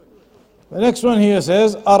The next one here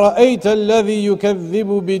says, أَرَأَيْتَ الَّذِي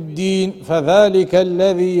يُكَذِّبُ بِالدِّينِ فَذَلِكَ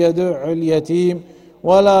الَّذِي يَدُعُّ الْيَتِيمَ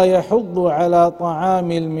وَلَا يَحُضُّ عَلَى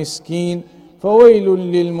طَعَامِ الْمِسْكِينِ فَوَيْلٌ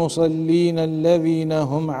لِلْمُصَلِّينَ الَّذِينَ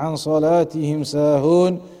هُمْ عَنْ صَلَاتِهِمْ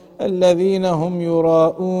سَاهُونَ الَّذِينَ هُمْ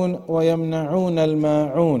يُرَاءُونَ وَيَمْنَعُونَ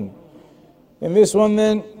الْمَاعُونَ. In this one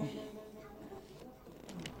then,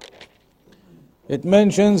 it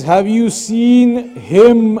mentions, have you seen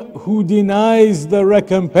him who denies the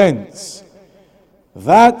recompense?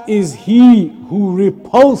 That is he who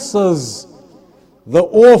repulses the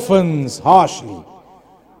orphans harshly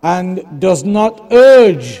and does not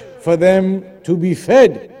urge for them to be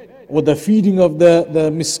fed, or the feeding of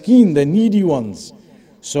the miskin, the needy ones.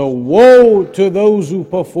 So woe to those who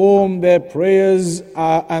perform their prayers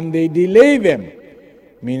and they delay them,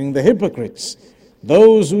 meaning the hypocrites.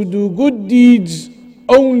 Those who do good deeds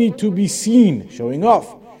only to be seen, showing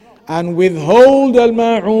off, and withhold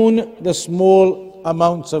al-ma'un, the small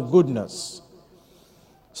amounts of goodness.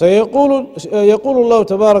 So يقول الله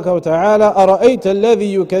تبارك وتعالى أرأيت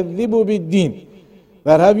الذي يكذب بالدين,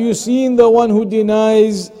 that have you seen the one who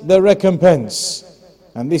denies the recompense?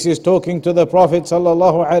 And this is talking to the Prophet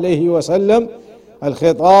sallallahu alaihi wasallam.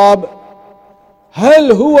 الخطاب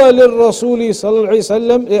هل هو للرسول صلى الله عليه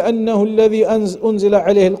وسلم لأنه الذي أنزل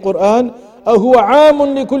عليه القرآن أو هو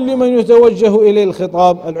عام لكل من يتوجه إليه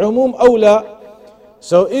الخطاب العموم أو لا.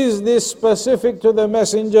 So is this specific to the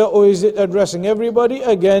messenger or is it addressing everybody?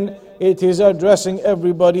 Again, it is addressing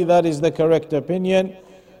everybody. That is the correct opinion.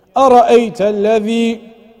 أرأيت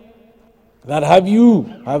الذي, that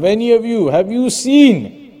have any of you, have you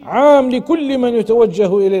seen عام لكل من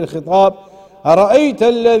يتوجه إليه الخطاب أرأيت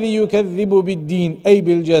الذي يكذب بالدين أي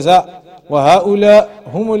بالجزاء وهؤلاء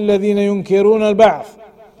هم الذين ينكرون البعث.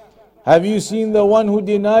 Have you seen the one who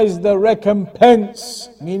denies the recompense,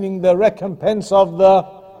 meaning the recompense of the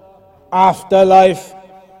afterlife?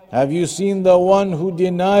 Have you seen the one who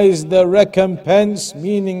denies the recompense,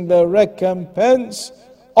 meaning the recompense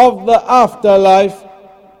of the afterlife?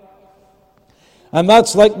 And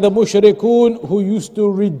that's like the mushrikun who used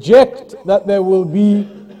to reject that there will be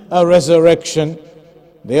a resurrection.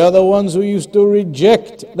 They are the ones who used to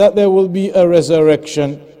reject that there will be a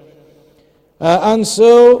resurrection. And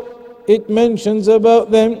so it mentions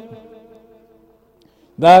about them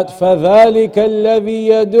that فَذَلِكَ الَّذِي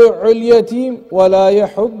يَدُعُّ الْيَتِيمَ وَلَا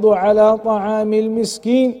يَحُضُّ عَلَى طَعَامِ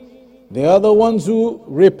الْمِسْكِينِ. They are the ones who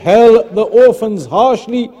repel the orphans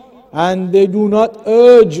harshly and they do not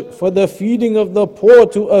urge for the feeding of the poor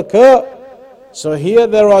to occur. So here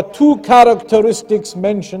there are two characteristics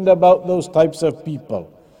mentioned about those types of people.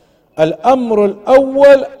 الأمر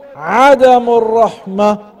الأول عدم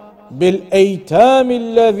الرحمة بالأيتام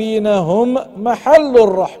الذين هم محل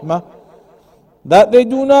الرحمة, that they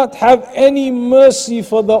do not have any mercy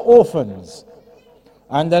for the orphans.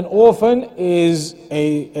 And an orphan is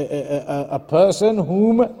a person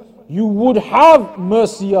whom you would have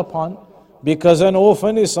mercy upon, because an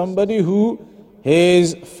orphan is somebody who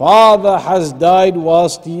his father has died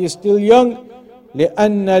whilst he is still young.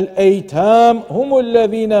 لأن الأيتام هم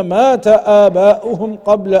الذين مات آباؤهم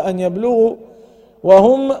قبل أن يبلغوا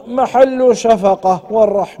وهم محل شفقة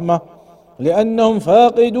والرحمة لأنهم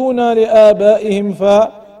فاقدون لآبائهم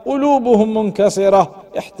فقلوبهم منكسرة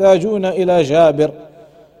يحتاجون إلى جابر.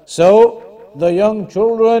 So the young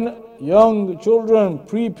children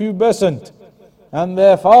prepubescent and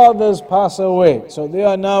their fathers pass away, so they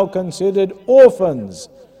are now considered orphans.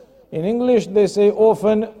 In English they say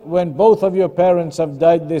orphan when both of your parents have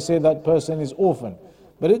died, they say that person is orphan.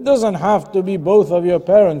 But it doesn't have to be both of your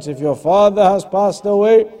parents. If your father has passed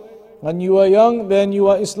away and you are young, then you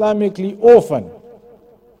are Islamically orphan.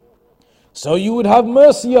 So you would have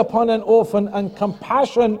mercy upon an orphan and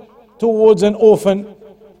compassion towards an orphan.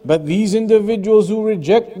 But these individuals who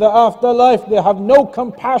reject the afterlife, they have no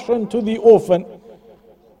compassion to the orphan.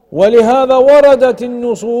 ولهذا وردت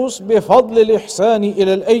النصوص بفضل الإحسان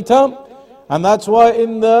إلى الأيتام. And that's why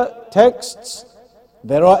in the texts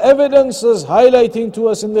there are evidences highlighting to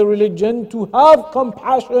us in the religion to have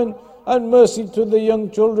compassion and mercy to the young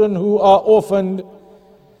children who are orphaned.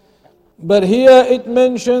 But here it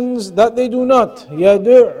mentions that they do not.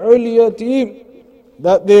 يَدُعُّ الْيَتِيمِ,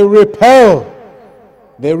 that they repel,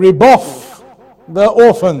 they rebuff the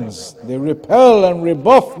orphans. They repel and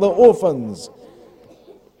rebuff the orphans.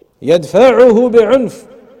 يدفعه بعنف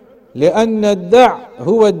لأن الدع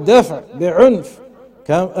هو الدفع بعنف.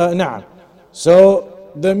 نعم. So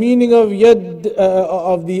the meaning of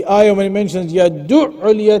of the ayah when it mentions يدُعُّ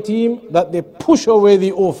الْيَتِيمِ, that they push away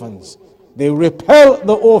the orphans, they repel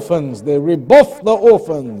the orphans, they rebuff the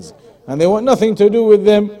orphans, and they want nothing to do with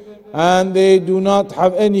them. and they do not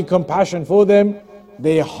have any compassion for them,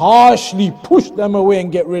 they harshly push them away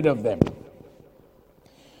and get rid of them.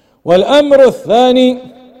 والأمر الثاني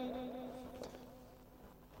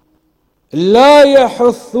لا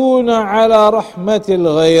يحثون على رحمة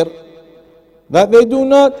الغير, that they do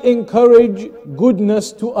not encourage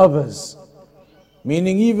goodness to others.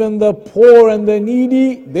 Meaning even the poor and the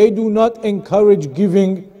needy, they do not encourage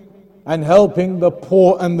giving and helping the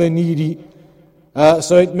poor and the needy.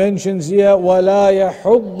 So it mentions here, وَلَا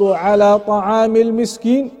يَحُضُّ عَلَى طَعَامِ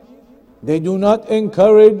الْمِسْكِينِ. They do not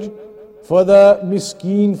encourage for the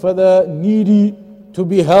miskin, for the needy to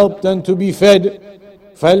be helped and to be fed.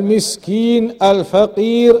 فالمسكين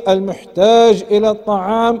الفقير المحتاج إلى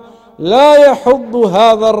الطعام لا يحض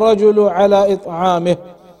هذا الرجل على إطعامه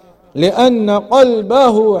لأن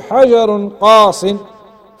قلبه حجر قاس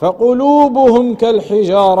فقلوبهم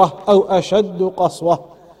كالحجارة أو أشد قسوة.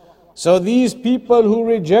 So these people who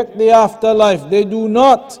reject the afterlife, they do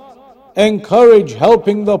not encourage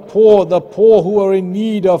helping the poor who are in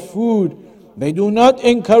need of food. They do not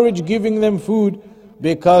encourage giving them food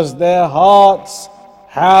because their hearts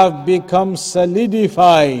have become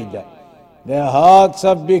solidified. Their hearts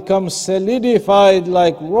have become solidified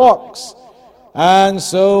like rocks. And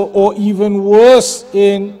so, or even worse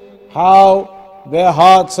in how their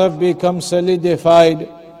hearts have become solidified.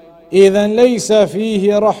 إذن ليس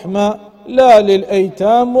فيه رحمة لا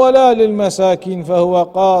للأيتام ولا للمساكين فهو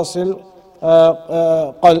قاسي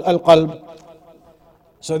القلب.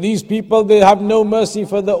 So these people, they have no mercy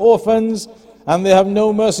for the orphans and they have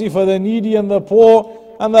no mercy for the needy and the poor,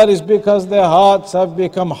 and that is because their hearts have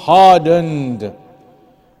become hardened.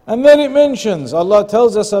 And then it mentions, Allah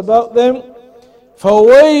tells us about them,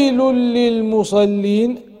 فَوَيْلٌ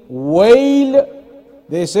لِلْمُصَلِّينَ. Wail,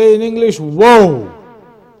 they say in English, woe.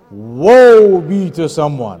 Woe be to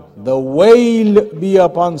someone. The wail be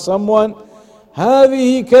upon someone.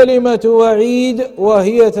 هذه كلمة وعيد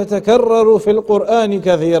وهي تتكرر في القرآن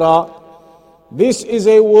كثيرا. This is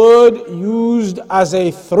a word used as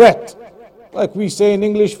a threat. Like we say in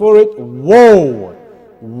English for it, woe.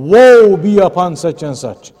 Woe be upon such and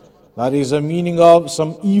such. That is a meaning of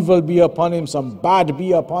some evil be upon him, some bad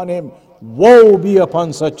be upon him. Woe be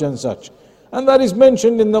upon such and such. And that is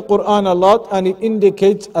mentioned in the Quran a lot, and it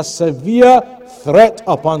indicates a severe threat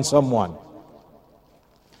upon someone.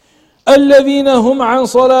 الذين هم عن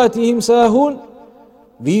صلاتهم ساهون.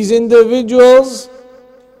 These individuals,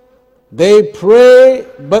 they pray,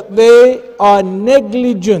 but they are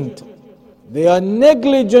negligent. They are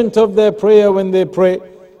negligent of their prayer when they pray.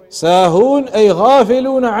 ساهون أي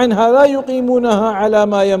غافلون عنها لا يقيمونها على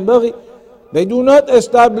ما ينبغي. They do not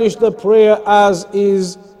establish the prayer as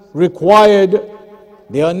is required.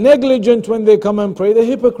 They are negligent when they come and pray. The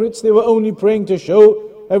hypocrites, they were only praying to show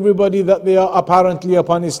everybody that they are apparently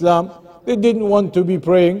upon Islam. They didn't want to be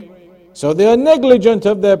praying. So they are negligent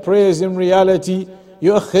of their prayers in reality.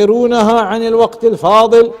 يؤخرونها عن الوقت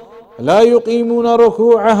الفاضل لا يقيمون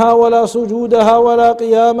ركوعها ولا سجودها ولا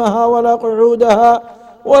قيامها ولا قعودها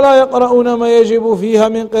ولا يقرؤون ما يجب فيها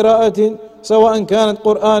من قراءة سواء كانت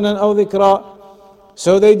قرآنا أو ذكرا.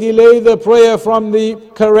 So they delay the prayer from the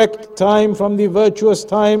correct time, from the virtuous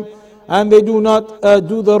time, and they do not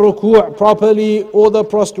do the ruku' properly, or the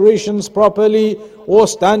prostrations properly, or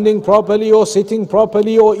standing properly, or sitting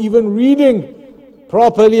properly, or even reading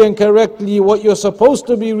properly and correctly what you're supposed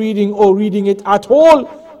to be reading, or reading it at all,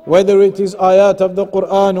 whether it is ayat of the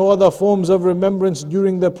Quran or other forms of remembrance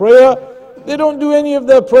during the prayer. They don't do any of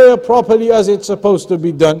their prayer properly as it's supposed to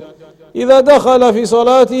be done. إِذَا دَخَلَ فِي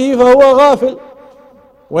صَلَاتِهِ فَهُوَ غَافِلٌ.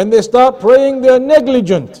 When they start praying, they're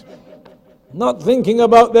negligent, not thinking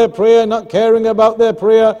about their prayer, not caring about their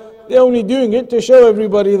prayer. They're only doing it to show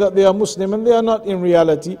everybody that they are Muslim, and they are not in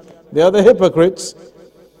reality. They are the hypocrites.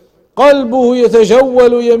 قَلْبُهُ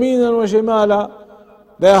يَتَجَوَّلُ يَمِينًا وَشِمَالًا.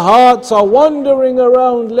 Their hearts are wandering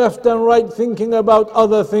around left and right, thinking about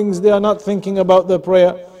other things. They are not thinking about the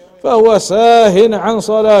prayer. فَهُوَ سَاهٍ عَنْ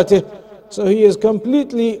صَلَاتِهِ. So he is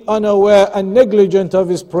completely unaware and negligent of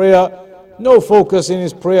his prayer. No focus in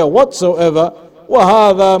his prayer whatsoever.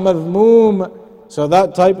 وَهَذَا مَذْمُومٌ. So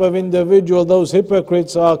that type of individual, those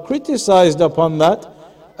hypocrites, are criticized upon that.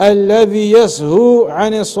 الَّذِي يَسْهُو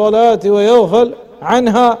عَنِ الصَّلَاةِ وَيَغْفَلْ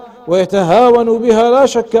عَنْهَا وَيَتَهَاوَنُ بِهَا لَا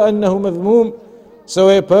شَكَّ أَنَّهُ مَذْمُومٌ. So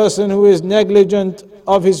a person who is negligent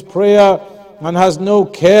of his prayer and has no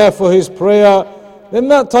care for his prayer, then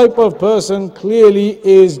that type of person clearly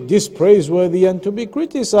is dispraiseworthy and to be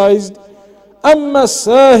criticized. أما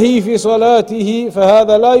الساهي في صلاته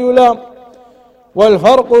فهذا لا يلام.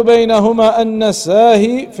 والفرق بينهما أن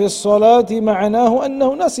الساهي في الصلاة معناه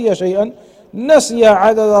أنه نسي شيئا نسي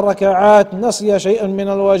عدد الركعات، نسي شيئا من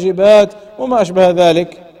الواجبات وما أشبه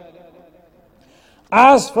ذلك.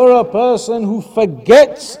 As for a person who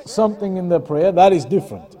forgets something in the prayer, that is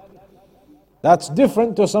different. That's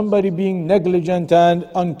different to somebody being negligent and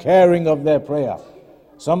uncaring of their prayer.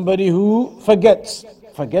 Somebody who forgets.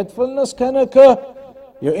 Forgetfulness can occur.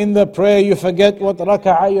 You're in the prayer, you forget what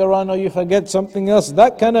raka'ah you're on, or you forget something else.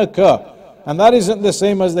 That can occur. And that isn't the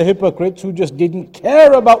same as the hypocrites who just didn't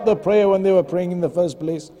care about the prayer when they were praying in the first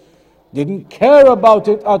place. Didn't care about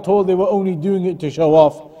it at all. They were only doing it to show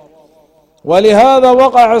off. ولهذا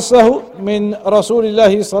وقع السهو من رسول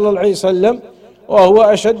الله صلى الله عليه وسلم وهو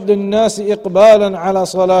أشد الناس إقبالا على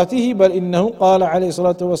صلاته بل إنه قال عليه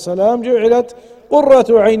الصلاة والسلام جعلت قرة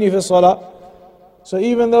عيني في الصلاة. So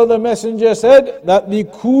even though the messenger said that the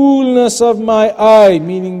coolness of my eye,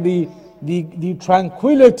 meaning the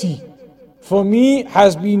tranquility for me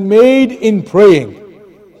has been made in praying.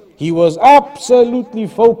 He was absolutely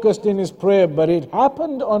focused in his prayer, but it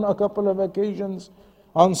happened on a couple of occasions.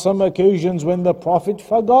 On some occasions when the Prophet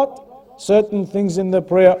forgot certain things in the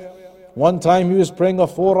prayer. One time he was praying a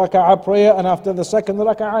 4 raka'ah prayer, and after the second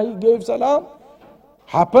raka'ah he gave salam.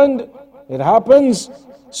 Happened. It happens.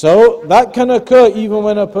 So that can occur even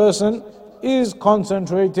when a person is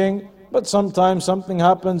concentrating, but sometimes something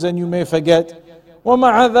happens and you may forget.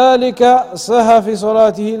 ومع ذلك سهى في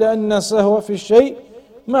صلاته لأن السهو في الشيء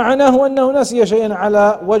معناه أنه نسي شيئا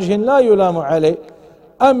على وجه لا يلام عليه.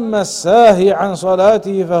 أما الساهي عن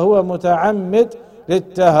صلاته فهو متعمد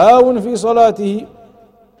للتهاون في صلاته.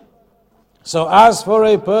 So as for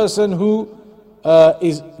a person who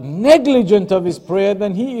is negligent of his prayer,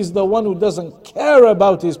 then he is the one who doesn't care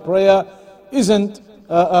about his prayer, isn't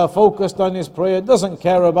focused on his prayer, doesn't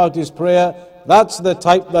care about his prayer. That's the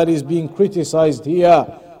type that is being criticized here.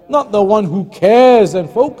 Not the one who cares and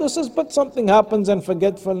focuses, but something happens and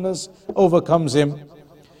forgetfulness overcomes him.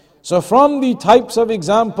 So from the types of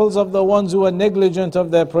examples of the ones who are negligent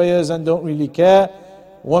of their prayers and don't really care,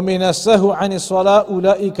 وَمِنَ السَّهُ عَنِ الصَّلَاةِ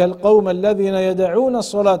أُولَٰئِكَ الْقَوْمَ الَّذِينَ يَدَعُونَ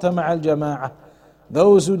الصَّلَاةَ مَعَ الْجَمَاعَةِ.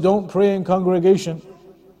 Those who don't pray in congregation,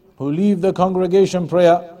 who leave the congregation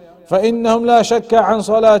prayer, فَإِنَّهُمْ لَا شَكَّ عَنْ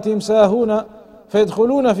صَلَاتِهِمْ سَاهُونَ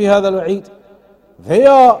فَيَدْخُلُونَ فِي هَذَا الْوَعِيدِ. They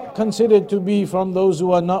are considered to be from those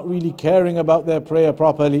who are not really caring about their prayer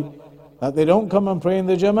properly, that they don't come and pray in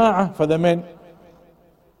the jama'ah for the men.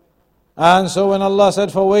 And so when Allah said,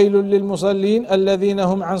 فَوَيْلٌ لِلْمُصَلِّينَ الَّذِينَ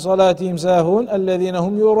هُمْ عَنْ صَلَاتِهِمْ سَاهُونَ الَّذِينَ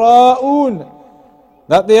هُمْ يُرَاءُونَ,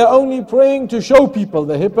 that they are only praying to show people.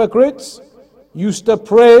 The hypocrites used to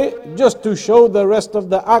pray just to show the rest of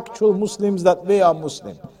the actual Muslims that they are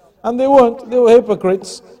Muslim. And they weren't, they were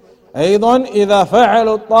hypocrites. أيضا إذا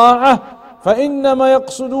فعلوا الطاعة فإنما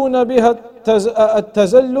يقصدون بها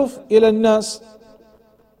التزلف إلى الناس.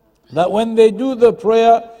 That when they do the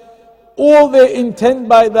prayer, all they intend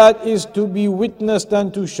by that is to be witnessed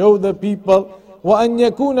and to show the people وأن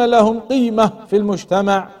يكون لهم قيمة في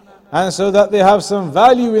المجتمع, and so that they have some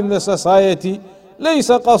value in the society.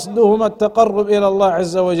 ليس قصدهم التقرب إلى الله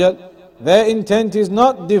عز وجل. Their intent is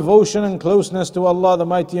not devotion and closeness to Allah the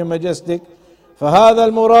Mighty and Majestic. فهذا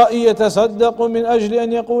المرائي يتصدق من أجل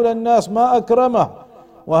أن يقول الناس ما أكرمه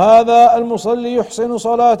وهذا المصلي يحسن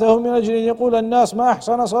صلاته من أجل أن يقول الناس ما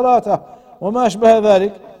أحسن صلاته وما أشبه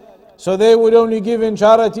ذلك. So they would only give in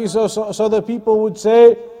charity so the people would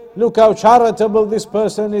say, look how charitable this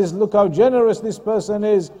person is, look how generous this person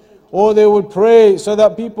is. Or they would pray so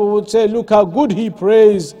that people would say, look how good he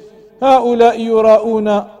prays. هؤلاء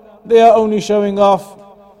يراؤون, they are only showing off.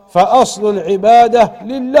 فأصل العبادة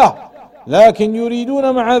لله لكن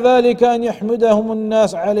يريدون مع ذلك أن يحمدهم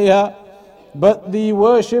الناس عليها. But the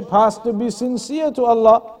worship has to be sincere to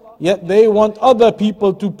Allah, yet they want other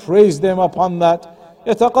people to praise them upon that.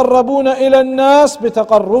 يتقربون إلى الناس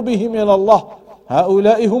بتقربهم إلى الله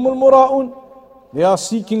هؤلاء هم المراؤون. They are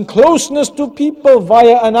seeking closeness to people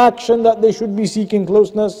via an action that they should be seeking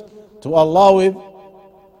closeness to Allah with.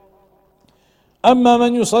 أما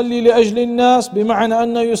من يصلي لأجل الناس بمعنى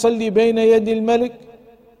أنه يصلي بين يد الملك.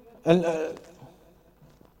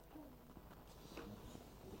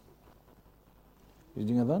 You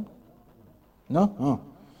doing that? No? Oh.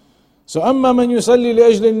 So أما من يصلي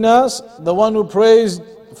لأجل الناس, the one who prays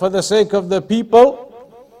for the sake of the people,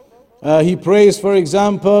 he prays, for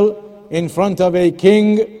example, in front of a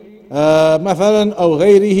king مثلا أو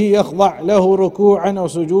غيره يخضع له ركوعا أو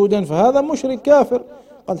سجودا فهذا مشرك كافر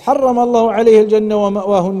قد حرم الله عليه الجنة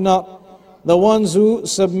ومأواه النار. The ones who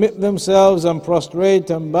submit themselves and prostrate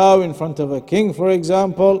and bow in front of a king, for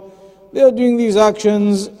example, they are doing these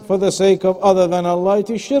actions for the sake of other than Allah. It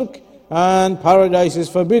is shirk, and paradise is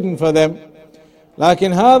forbidden for them.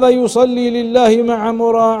 لكن هذا يصلي لله مع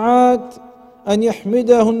مراعاة أن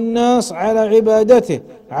يحمده الناس على عبادته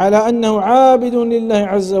على أنه عابد لله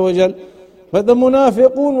عز وجل. But the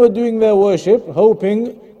munafiqun were doing their worship,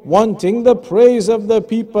 hoping, wanting the praise of the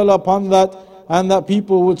people upon that, and that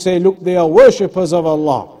people would say, look, they are worshippers of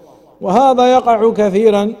Allah. وهذا يقع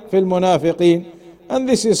كثيرا في المنافقين. And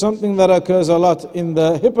this is something that occurs a lot in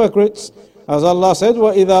the hypocrites. As Allah said,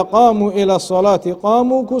 وَإِذَا قَامُوا إِلَى الصَّلَاةِ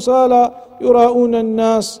قَامُوا كُسَالَى يُرَاءُونَ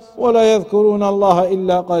النَّاسِ وَلَا يَذْكُرُونَ اللَّهَ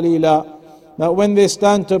إِلَّا قَلِيلًا. That when they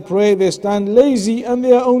stand to pray, they stand lazy and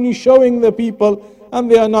they are only showing the people and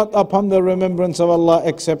they are not upon the remembrance of Allah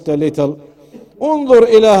except a little. انظر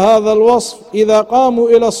إلى هذا الوصف إذا قاموا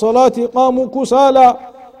إلى الصلاة قاموا كسالى.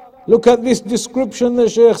 Look at this description. The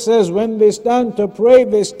Shaykh says, when they stand to pray,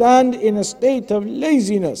 they stand in a state of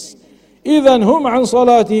laziness. إِذَنْ هُمْ عَنْ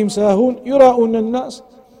صَلَاتِهِمْ سَاهُونَ يُرَاءُونَ النَّاسِ.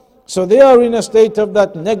 So they are in a state of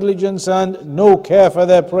that negligence and no care for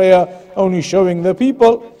their prayer, only showing the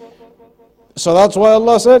people. So that's why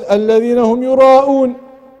Allah said, الَّذِينَ هُمْ يُرَاءُونَ,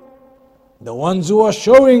 the ones who are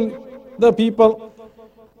showing the people.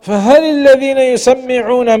 فَهَلِ الَّذِينَ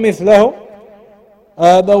يُسَمِّعُونَ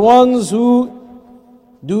مِثْلَهُ, the ones who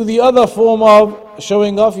do the other form of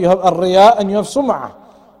showing off. You have ar-riya and you have sum'ah.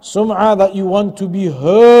 Sum'ah, that you want to be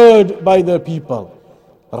heard by the people.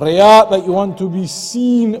 Riya, that you want to be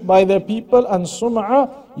seen by the people. And sum'ah,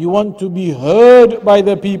 you want to be heard by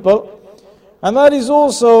the people. And that is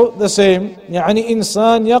also the same. يعني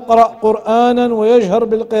إنسان يقرأ قرآنا ويجهر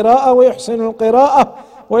بالقراءة ويحسن القراءة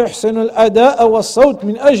ويحسن الأداء والصوت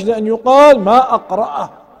من أجل أن يقال ما أقرأه.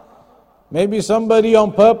 Maybe somebody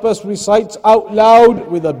on purpose recites out loud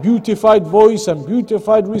with a beautified voice and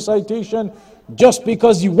beautified recitation just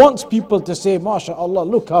because he wants people to say, MashaAllah,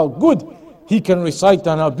 look how good he can recite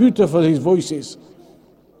and how beautiful his voice is.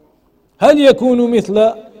 هل يكون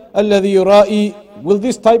مثل الذي يرائي? Will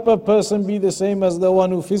this type of person be the same as the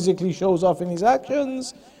one who physically shows off in his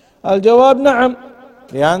actions? Al-jawab na'am.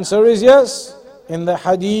 The answer is yes. In the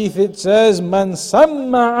hadith it says, Man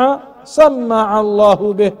samma'a samma'a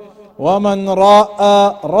Allahu bih, wa man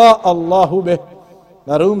ra'a ra'a Allahu bih.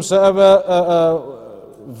 That whomsoever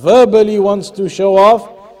verbally wants to show off,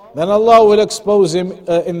 then Allah will expose him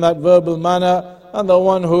in that verbal manner. And the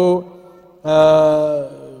one who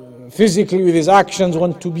physically with his actions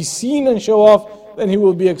want to be seen and show off, then he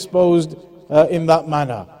will be exposed in that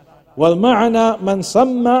manner. وَالْمَعْنَى مَنْ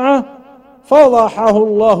سَمَّعَ فَضَحَهُ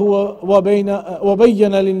اللَّهُ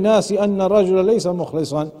وَبَيَّنَ لِلنَّاسِ أَنَّ الرَّجُلَ لَيْسَ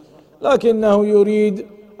مُخْلِصًا لكنه يريد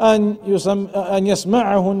أن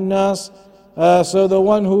يسمعه الناس. So the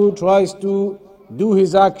one who tries to do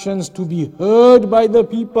his actions to be heard by the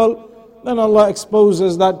people, then Allah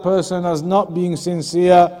exposes that person as not being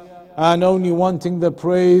sincere and only wanting the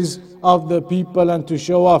praise of the people and to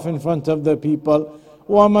show off in front of the people.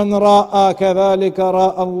 وَمَنْ رَاءَ كَذَلِكَ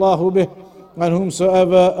رَاءَ اللَّهُ بِهِ. And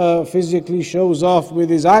whomsoever physically shows off with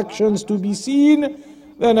his actions to be seen,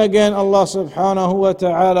 then again Allah subhanahu wa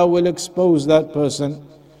ta'ala will expose that person.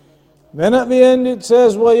 Then at the end it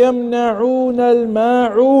says, وَيَمْنَعُونَ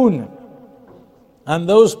الْمَاعُونَ. And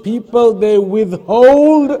those people, they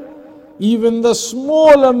withhold even the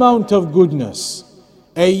small amount of goodness.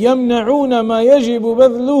 أي يمنعون ما يجب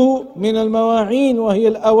بذله من المواعين وهي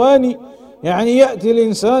الأواني. يعني يأتي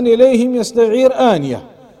الإنسان إليهم يستعير آنية،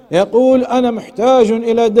 يقول أنا محتاج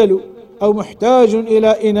إلى دلو، أو محتاج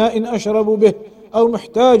إلى إناء أشرب به، أو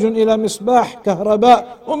محتاج إلى مصباح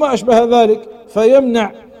كهرباء وما أشبه ذلك،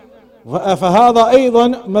 فيمنع. فهذا أيضا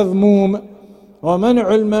مذموم.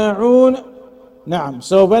 ومنع الماعون نعم.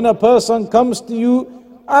 So when a person comes to you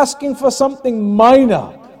asking for something minor,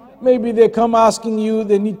 maybe they come asking you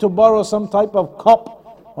they need to borrow some type of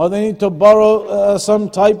cup, or they need to borrow some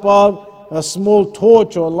type of a small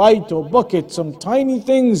torch or light or bucket, some tiny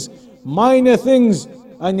things, minor things,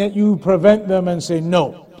 and yet you prevent them and say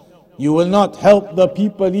no, you will not help the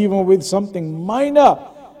people even with something minor,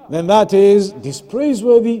 then that is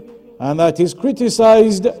dispraiseworthy and that is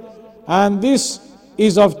criticized. And this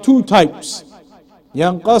is of two types.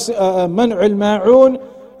 منع الماعون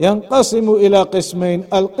ينقسم إلى قسمين.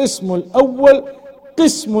 القسم الأول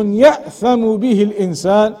قسم يأثم به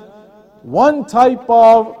الإنسان. One type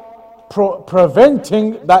of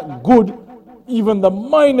preventing that good, even the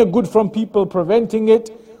minor good from people, preventing it.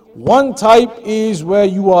 One type is where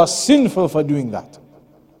you are sinful for doing that.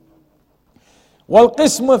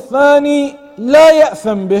 والقسم الثاني لا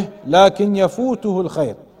يأثم به لكن يفوته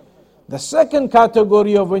الخير. The second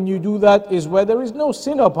category of when you do that is where there is no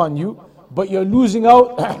sin upon you, but you're losing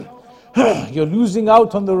out you're losing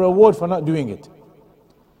out on the reward for not doing it.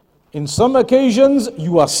 In some occasions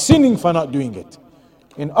you are sinning for not doing it.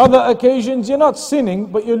 In other occasions you're not sinning,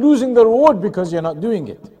 but you're losing the reward because you're not doing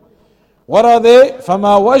it. What are they?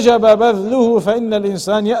 فَمَا وَجَبَ بَذْلُهُ فَإِنَّ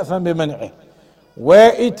الْإِنسَانِ يَأْثَمْ بِمَنْعِهِ.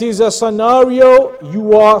 Where it is a scenario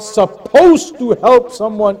you are supposed to help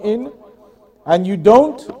someone in, and you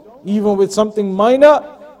don't, even with something minor,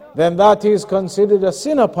 then that is considered a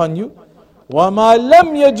sin upon you. وَمَا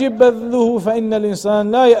لَمْ يَجِبْ بَذْلُهُ فَإِنَّ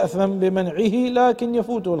الْإِنسَانَ لَا يَأْثَمْ بِمَنْعِهِ لَكِنْ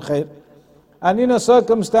يَفُوتُهُ الْخَيْرِ. And in a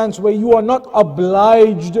circumstance where you are not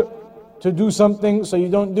obliged to do something, so you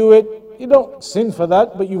don't do it, you don't sin for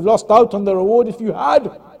that, but you've lost out on the reward if you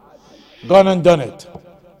had gone and done it.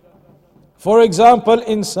 For example,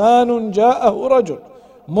 إنسان جاءه رجل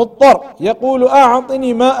مضطر يقول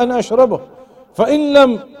أعطني ماء أشربه فإن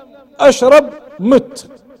لم أشرب مت.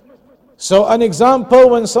 So an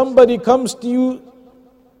example, when somebody comes to you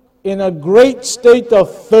in a great state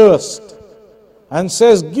of thirst and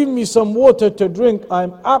says, give me some water to drink,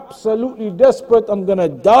 I'm absolutely desperate, I'm going to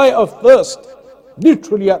die of thirst.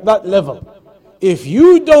 Literally at that level. If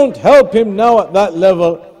you don't help him now at that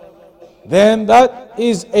level, then that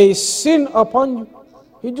is a sin upon you.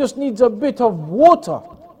 He just needs a bit of water.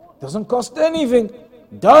 Doesn't cost anything.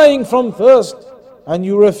 Dying from thirst. And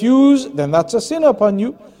you refuse, then that's a sin upon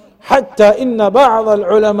you. حتى إن بعض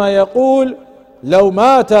العلماء يقول لو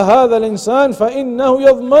مات هذا الإنسان فإنه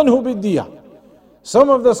يضمنه بالدية. Some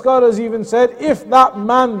of the scholars even said, if that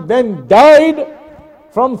man then died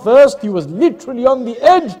from thirst, he was literally on the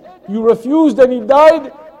edge, you refused and he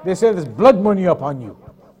died, they say there's blood money upon you.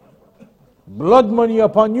 Blood money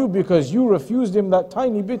upon you because you refused him that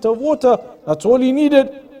tiny bit of water. That's all he needed.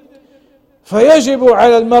 فيجب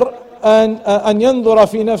على المرء أن ينظر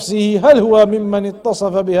في نفسه هل هو ممن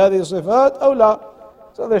اتصف بهذه الصفات أو لا.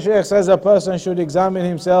 So the Shaykh says a person should examine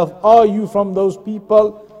himself. Are you from those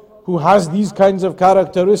people who has these kinds of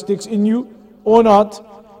characteristics in you or not?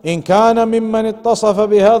 إن كان ممن اتصف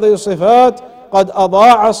بهذه الصفات قد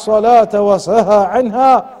أضاع الصلاة وسهى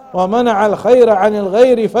عنها ومنع الخير عن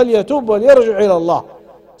الغير فليتوب وليرجع إلى الله.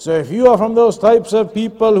 So if you are from those types of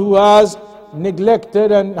people who has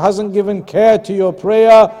neglected and hasn't given care to your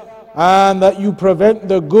prayer and that you prevent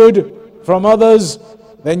the good from others,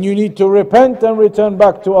 then you need to repent and return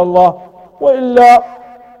back to Allah. وإلا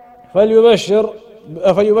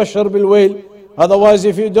فليبشر بالويل. Otherwise,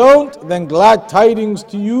 if you don't, then glad tidings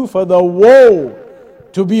to you for the woe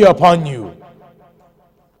to be upon you.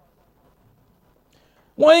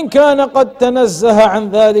 وإن كان قد تنزه عن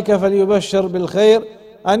ذلك فليبشر بالخير.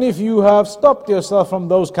 And if you have stopped yourself from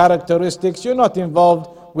those characteristics, you're not involved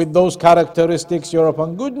with those characteristics, you're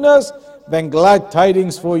upon goodness, then glad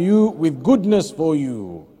tidings for you with goodness for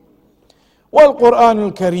you. والقرآن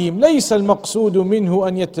الكريم ليس المقصود منه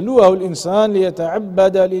أن يتلوه الإنسان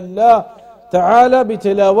ليتعبد لله تعالى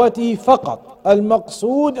بتلاوته فقط.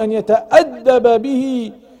 المقصود أن يتأدب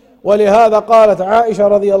به. ولهذا قالت عائشة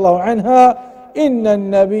رضي الله عنها إن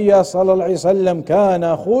النبي صلى الله عليه وسلم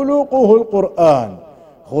كان خلقه القرآن.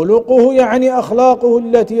 خلقه يعني أخلاقه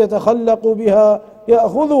التي يتخلق بها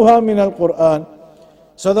يأخذها من القرآن.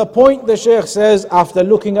 So the point the Shaykh says after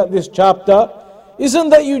looking at this chapter isn't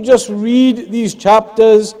that you just read these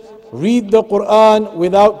chapters, read the Quran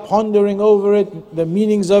without pondering over it, the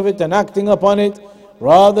meanings of it and acting upon it.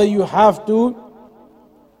 Rather you have to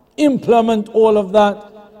implement all of that.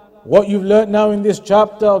 What you've learned now in this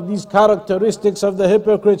chapter of these characteristics of the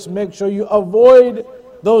hypocrites, make sure you avoid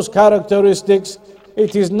those characteristics.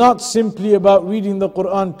 It is not simply about reading the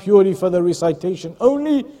Quran purely for the recitation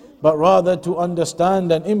only, but rather to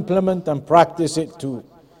understand and implement and practice it too.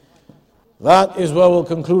 That is where we'll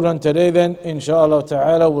conclude on today then. Inshallah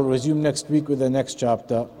ta'ala, we'll resume next week with the next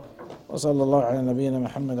chapter. وصلى الله على نبينا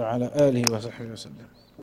محمد وعلى آله وصحبه وسلم.